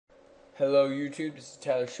Hello YouTube, this is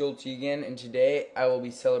Tyler Schulte again, and today I will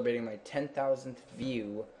be celebrating my 10,000th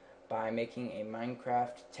view by making a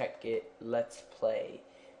Minecraft Tech Kit Let's Play.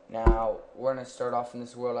 Now, we're going to start off in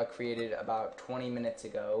this world I created about 20 minutes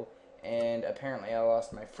ago, and apparently I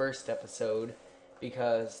lost my first episode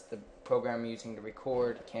because the program I'm using to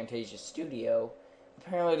record, Camtasia Studio,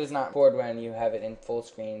 apparently does not record when you have it in full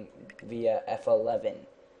screen via F11.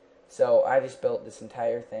 So I just built this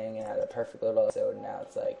entire thing and had a perfect little episode, and now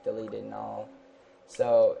it's like deleted and all.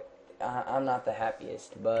 So I'm not the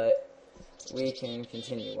happiest, but we can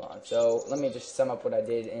continue on. So let me just sum up what I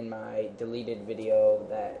did in my deleted video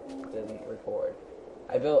that didn't record.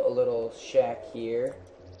 I built a little shack here,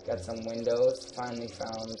 got some windows, finally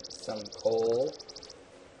found some coal,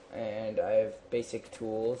 and I have basic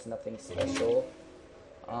tools, nothing special.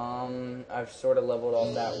 I've sort of leveled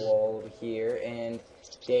off that wall over here, and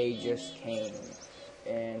day just came.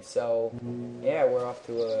 And so, yeah, we're off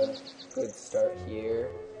to a good start here.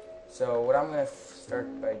 So what I'm going to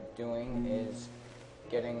start by doing is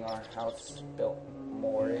getting our house built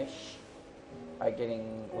more-ish. By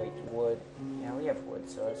getting, wood. Yeah, we have wood,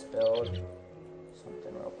 so let's build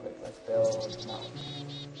something real quick. Let's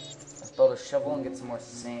build a shovel and get some more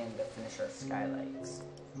sand to finish our skylights.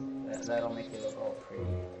 That'll make it look all pretty.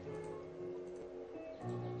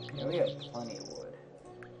 Yeah, we have plenty of wood.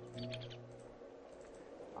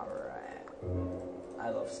 Alright. I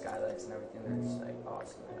love skylights and everything. They're just like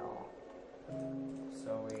awesome and all.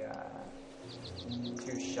 So we got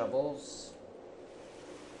 2 shovels.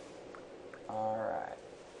 Alright.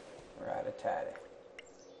 Rat-a-tatty.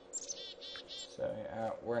 So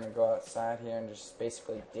we're gonna go outside here and just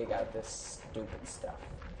basically dig out this stupid stuff.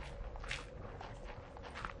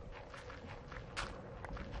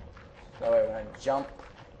 So when I jump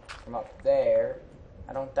from up there,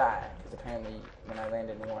 I don't die, because apparently when I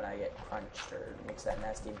land in one I get crunched, or it makes that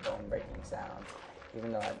nasty bone breaking sound,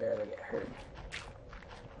 even though I barely get hurt.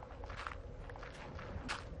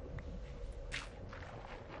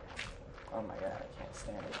 Oh my god, I can't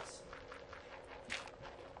stand this.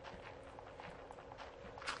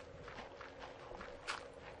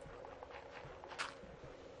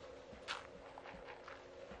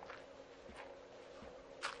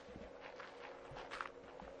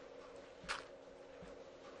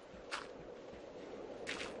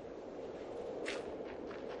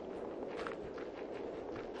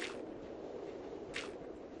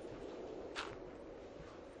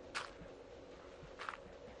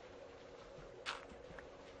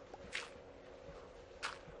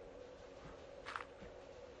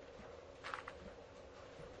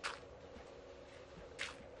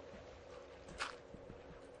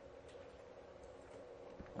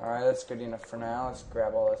 Alright, that's good enough for now. Let's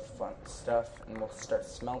grab all this fun stuff and we'll start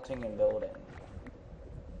smelting and building.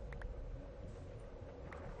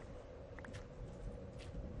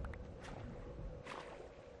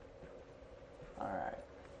 Alright.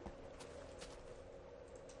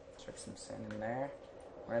 Chuck some sand in there.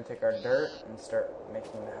 We're going to take our dirt and start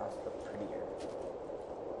making the house look prettier.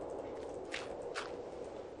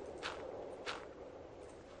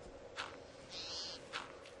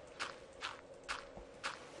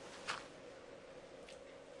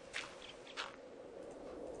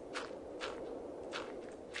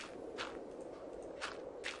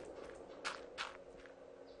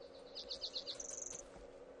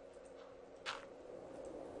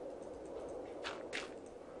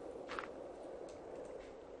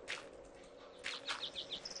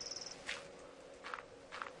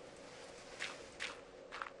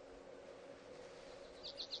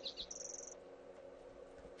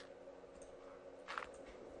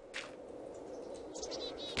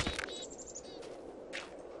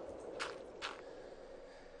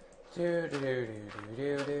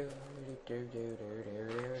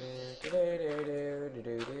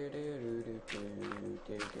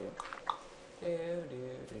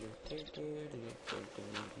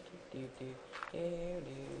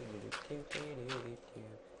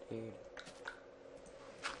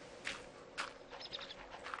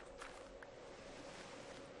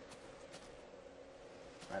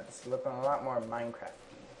 Alright, this is looking a lot more Minecraft-y.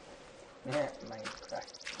 Yeah, Minecraft.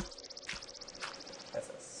 That's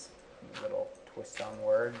a little twist on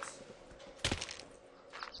words.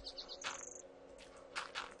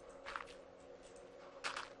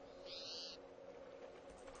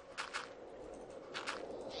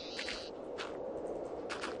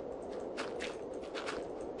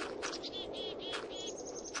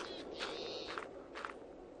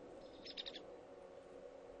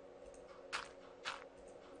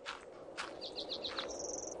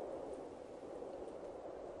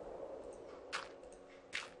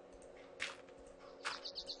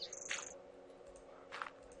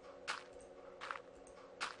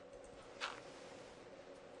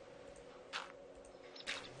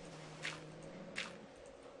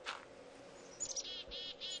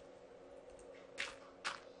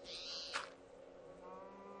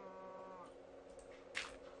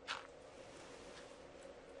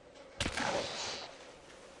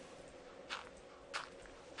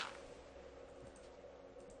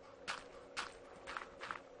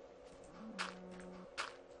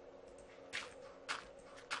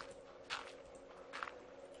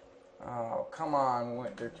 Oh, come on.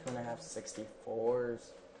 What, they're 2.5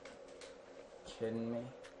 64s. Kidding me?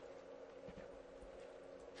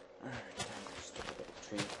 Stupid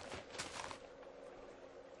tree.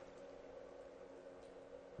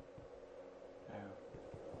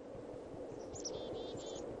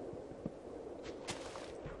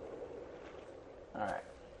 Alright.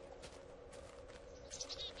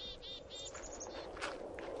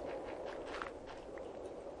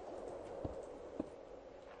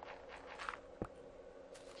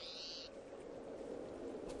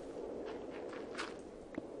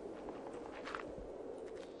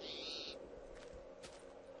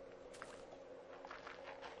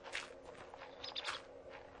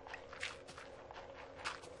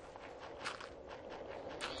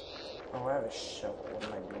 Oh, I have a shovel. What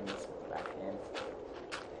am I doing this with the back hand?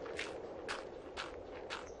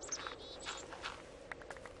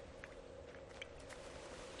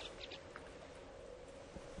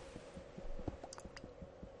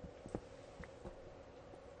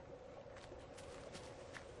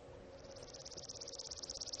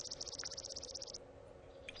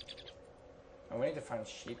 Oh, we need to find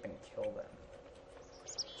sheep and kill them.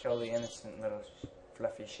 Kill the innocent little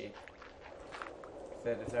fluffy sheep.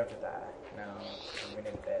 They deserve to die. No, we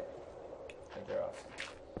need a bed. But they're awesome.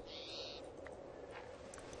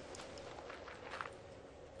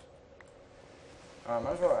 I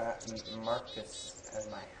might as well mark this as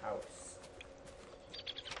my house.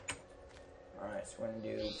 Alright, so we're going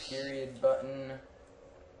to do period button,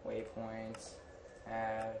 waypoints,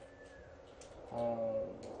 add, home.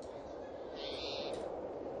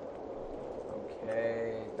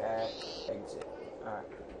 Okay, back, exit. Alright.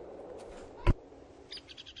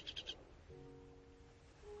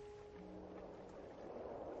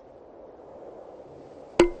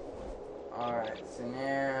 Alright, so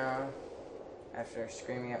now, after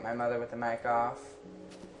screaming at my mother with the mic off,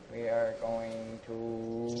 we are going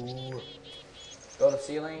to go to the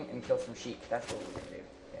ceiling and kill some sheep. That's what we're going to do.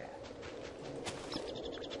 Yeah.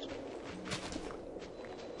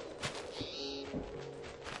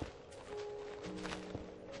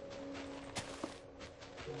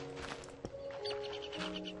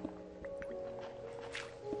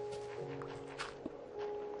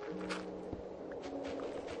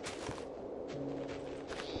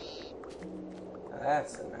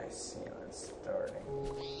 That's a nice ceiling starting.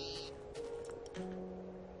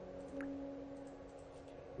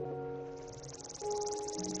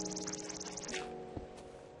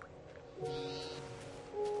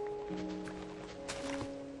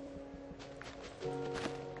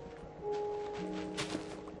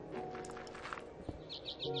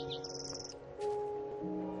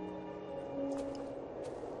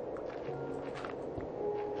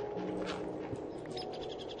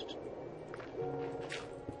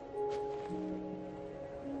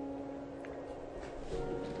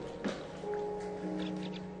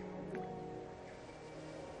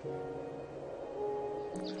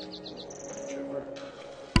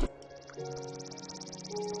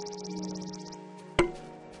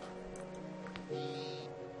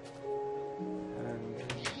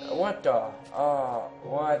 What the? Oh,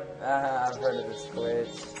 what? I've heard of this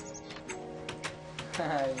glitch.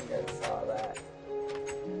 You guys saw that.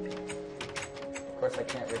 Of course, I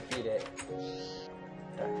can't repeat it.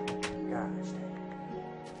 Gosh.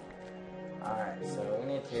 Alright, so we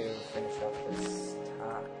need to finish off this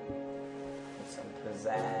top with some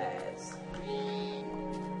pizzazz.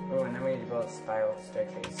 Oh, and then we need to build a spiral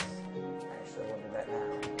staircase. Actually, we'll do that now.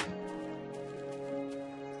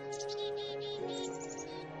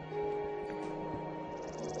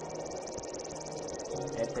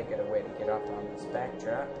 I have to get a way to get up on this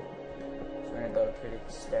backdrop. So we're going to build a pretty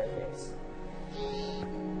staircase.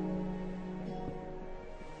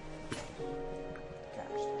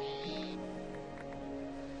 Gosh.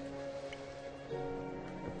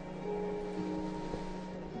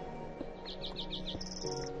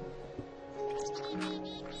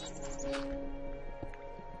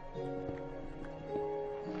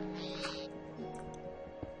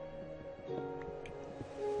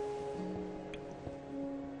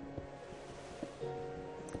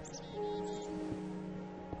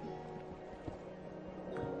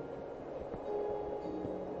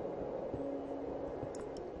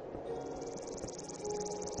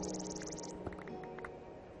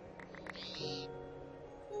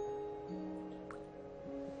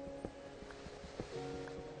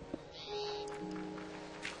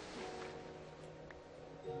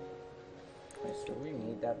 Do we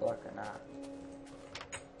need that block or not?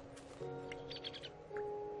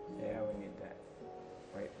 Yeah, we need that.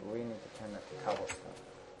 Wait, we need to turn that to cobblestone.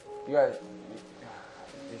 You guys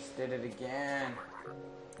just did it again.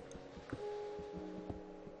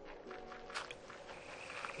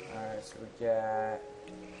 Alright, so we got...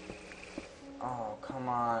 Oh, come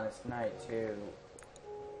on, it's night too.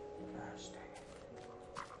 Gosh dang it.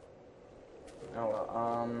 Oh well,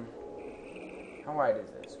 how wide is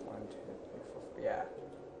this? 1, 2, 3, 4, yeah.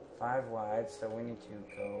 5 wide, so we need to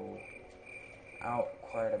go out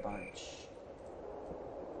quite a bunch.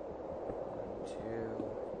 1,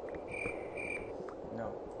 2, no.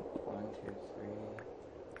 1, 2, 3,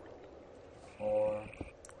 4,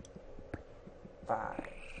 5.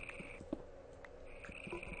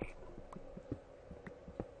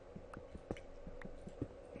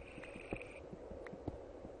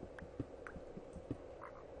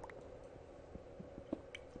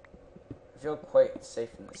 I feel quite safe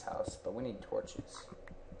in this house, but we need torches.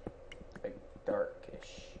 Like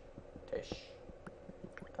darkish tish.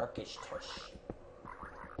 Darkish tish.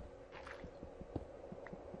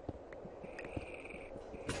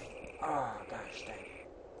 Oh gosh dang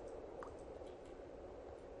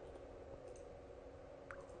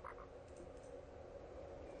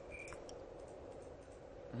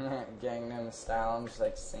it. Gangnam Style, I'm just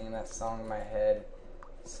like singing that song in my head.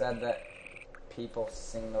 Said that people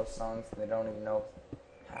sing those songs and they don't even know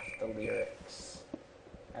half the lyrics.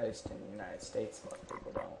 At least in the United States, most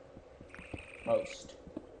people don't. Most.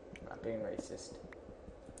 Not being racist.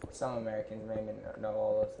 Some Americans maybe know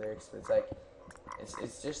all those lyrics, but it's like,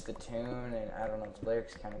 it's just the tune, and I don't know, the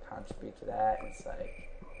lyrics kind of contribute to that. It's like,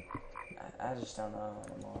 I just don't know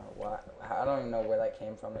anymore. I don't even know where that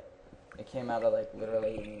came from. It came out of like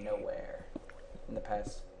literally nowhere in the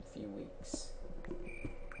past few weeks.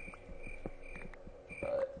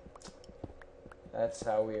 But that's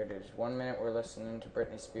how weird it is. 1 minute we're listening to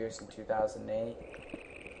Britney Spears in 2008,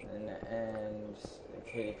 and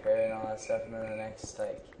Katy Perry and all that stuff, and then the next,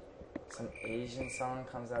 like, some Asian song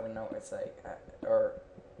comes out of nowhere. It's like,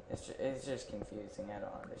 it's just confusing. I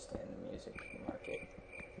don't understand the music market.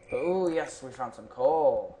 But ooh, yes, we found some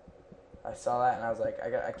coal. I saw that and I was like,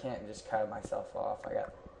 I can't just cut myself off. I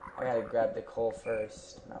gotta grab the coal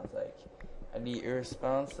first. And I was like, I'd be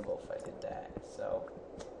irresponsible if I did that. So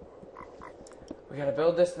we gotta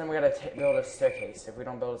build this, and then we gotta build a staircase. If we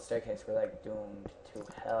don't build a staircase, we're like doomed to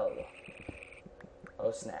hell.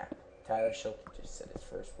 Oh snap! Tyler Schulte just said his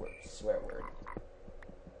first swear word.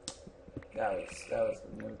 That was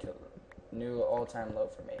new all-time low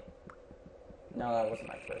for me. No, that wasn't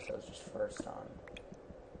my first. That was just first on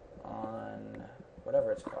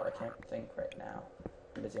whatever it's called. I can't think right now.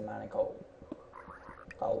 I'm busy mining coal.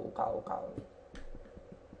 Coal.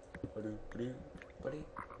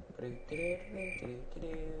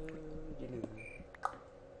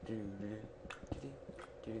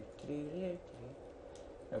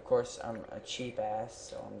 Of course, I'm a cheap ass,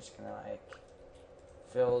 so I'm just gonna like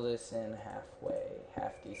fill this in halfway,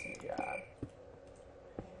 half decent job.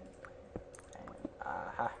 And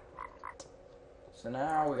aha. So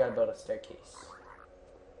now we gotta build a staircase.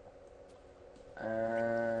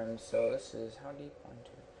 And so this is how deep? 1,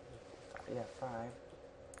 2, 3, 4, 5. 5.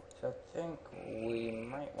 So I think we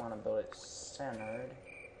might want to build it centered,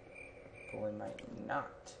 but we might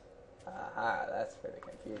not. Aha, that's where the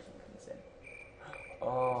confusion comes in.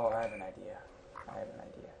 Oh, I have an idea.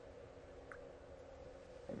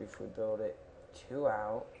 Maybe if we build it 2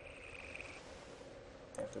 out.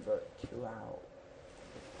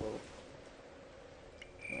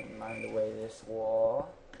 And mind away this wall.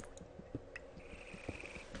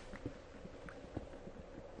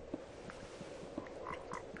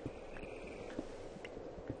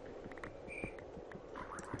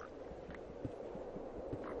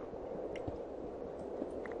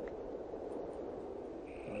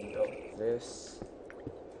 And build this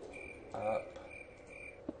up.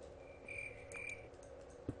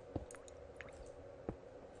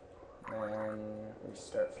 Then we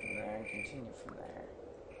start from there and continue from there.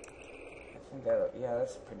 I think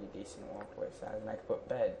that's a pretty decent walkway size, and I can put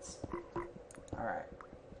beds. Alright.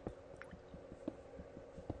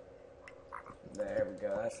 There we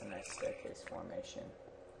go, that's a nice staircase formation.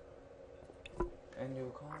 And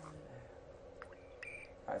you call it.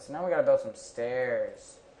 Alright, so now we gotta build some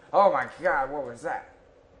stairs. Oh my god, what was that?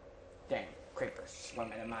 Dang, creeper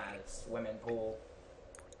swimming in my swimming pool.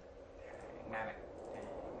 Damn it.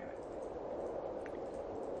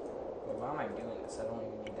 Why am I doing this? I don't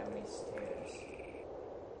even need that many stairs.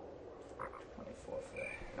 24 for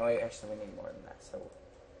that. No, wait, actually, we need more than that, so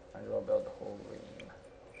might as well build the whole ream.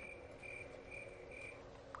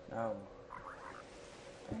 No.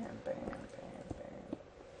 Bam.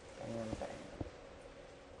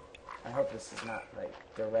 I hope this is not, like,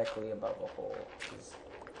 directly above a hole, because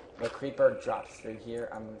the creeper drops through here,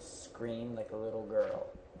 I'm gonna scream like a little girl.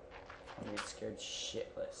 I'm gonna get scared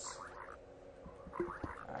shitless.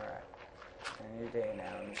 Alright. Any day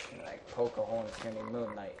now, I'm just gonna like poke a hole and it's gonna be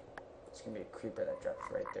moonlight. It's gonna be a creeper that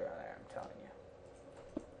drops right there, I'm telling you.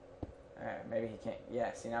 Alright, maybe he can't.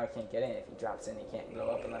 Yeah, see, now he can't get in. If he drops in, he can't blow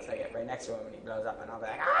up unless I get right next to him and he blows up, and I'll be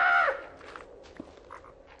like, ah!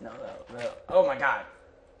 No. Oh my god!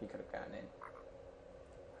 He could have gotten in.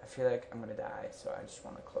 I feel like I'm gonna die, so I just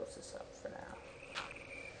want to close this up for now.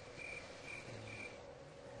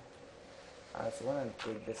 So we're gonna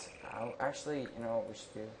dig this out. Actually, you know what we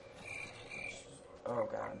should do? Oh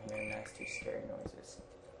god, I'm hearing nasty, scary noises.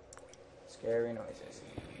 Scary noises.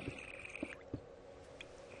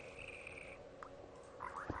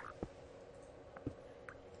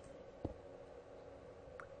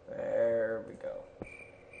 There we go.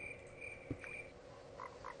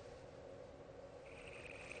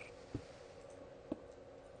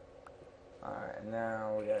 Alright,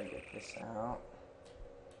 now we gotta get this out.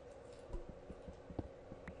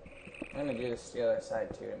 I'm gonna do this to the other side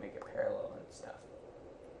too to make it parallel and stuff.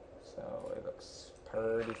 So it looks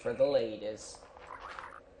pretty for the ladies.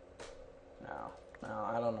 No,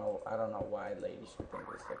 I don't know why ladies would think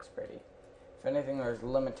this looks pretty. If anything, there's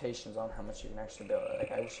limitations on how much you can actually build.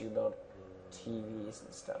 Like, I wish you could build TVs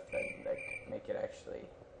and stuff that make it actually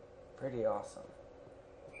pretty awesome.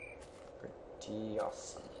 Pretty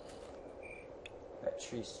awesome. That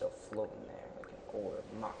tree's still floating there like an orb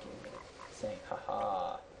mocking me, saying,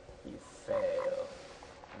 haha, you fail.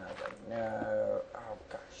 And I was like, no. Oh,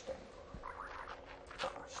 gosh dang it.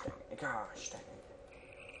 Gosh dang it. Gosh dang it.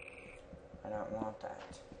 I don't want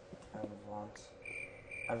that.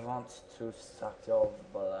 I want to suck your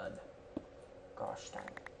blood. Gosh dang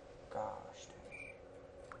it. Gosh dang it.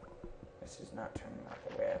 This is not turning out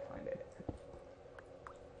the way I planned it.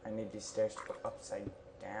 I need these stairs to go upside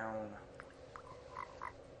down.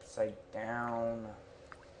 Upside down.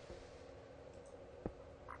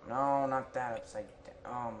 No, not that upside down.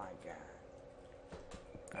 Oh my god.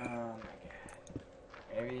 Oh my god.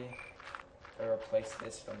 Maybe if I replace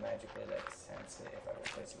this from magically like sense it, if I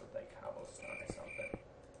replace it with like cobblestone or something.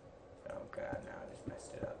 Oh god, now I just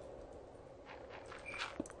messed it up.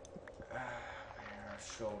 Man, our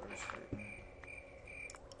shoulders hurting.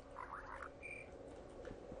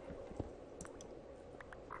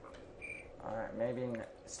 Alright, maybe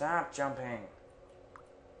stop jumping.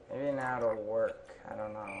 Maybe now it'll work. I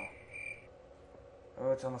don't know.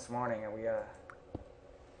 Oh, it's almost morning and we gotta...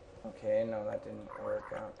 Okay, no, that didn't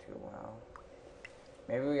work out too well.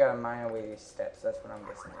 Maybe we gotta mine away these steps. That's what I'm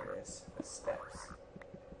guessing it is. The steps.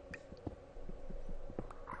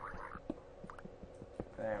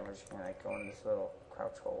 There, we're just gonna like go in this little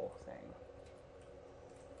crouch hole thing.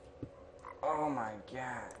 Oh my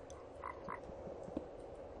god.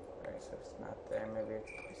 Okay, so it's not there. Maybe it's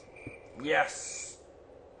close. Yes!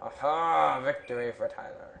 Aha! Victory for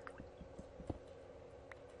Tyler.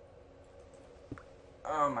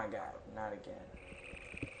 Oh my god, not again.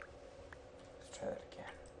 Let's try that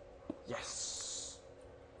again. Yes!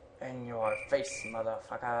 In your face,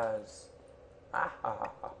 motherfuckers. Ha ha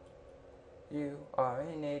ha ha. You are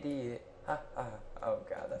an idiot. Ha ha. Oh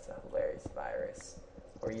god, that's a hilarious virus.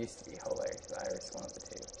 Or used to be hilarious virus, one of the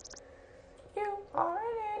two. You are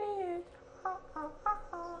an idiot. Ha ha ha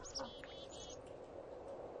ha.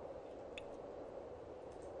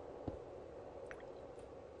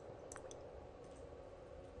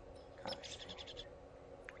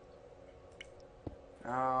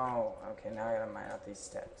 Oh, okay, now I gotta mine out these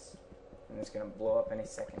steps. And it's gonna blow up any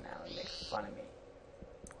second now and make fun of me.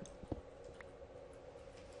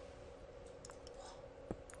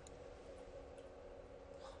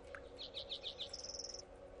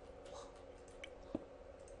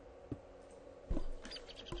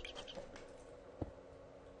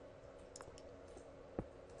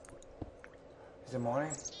 Is it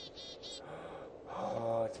morning?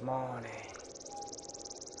 Oh, it's morning.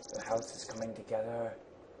 The house is coming together.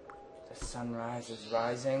 The sunrise is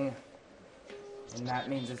rising. And that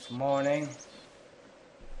means it's morning.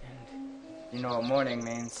 And you know what morning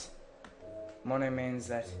means. Morning means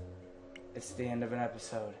that it's the end of an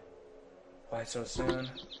episode. Why so soon?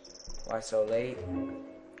 Why so late?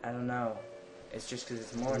 I don't know. It's just because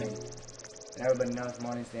it's morning. And everybody knows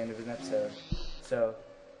morning's the end of an episode. So,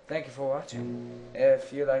 thank you for watching.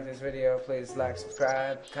 If you like this video, please like,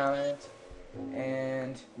 subscribe, comment.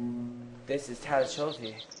 And this is Tyler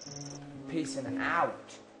Schulte. Peace and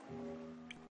out.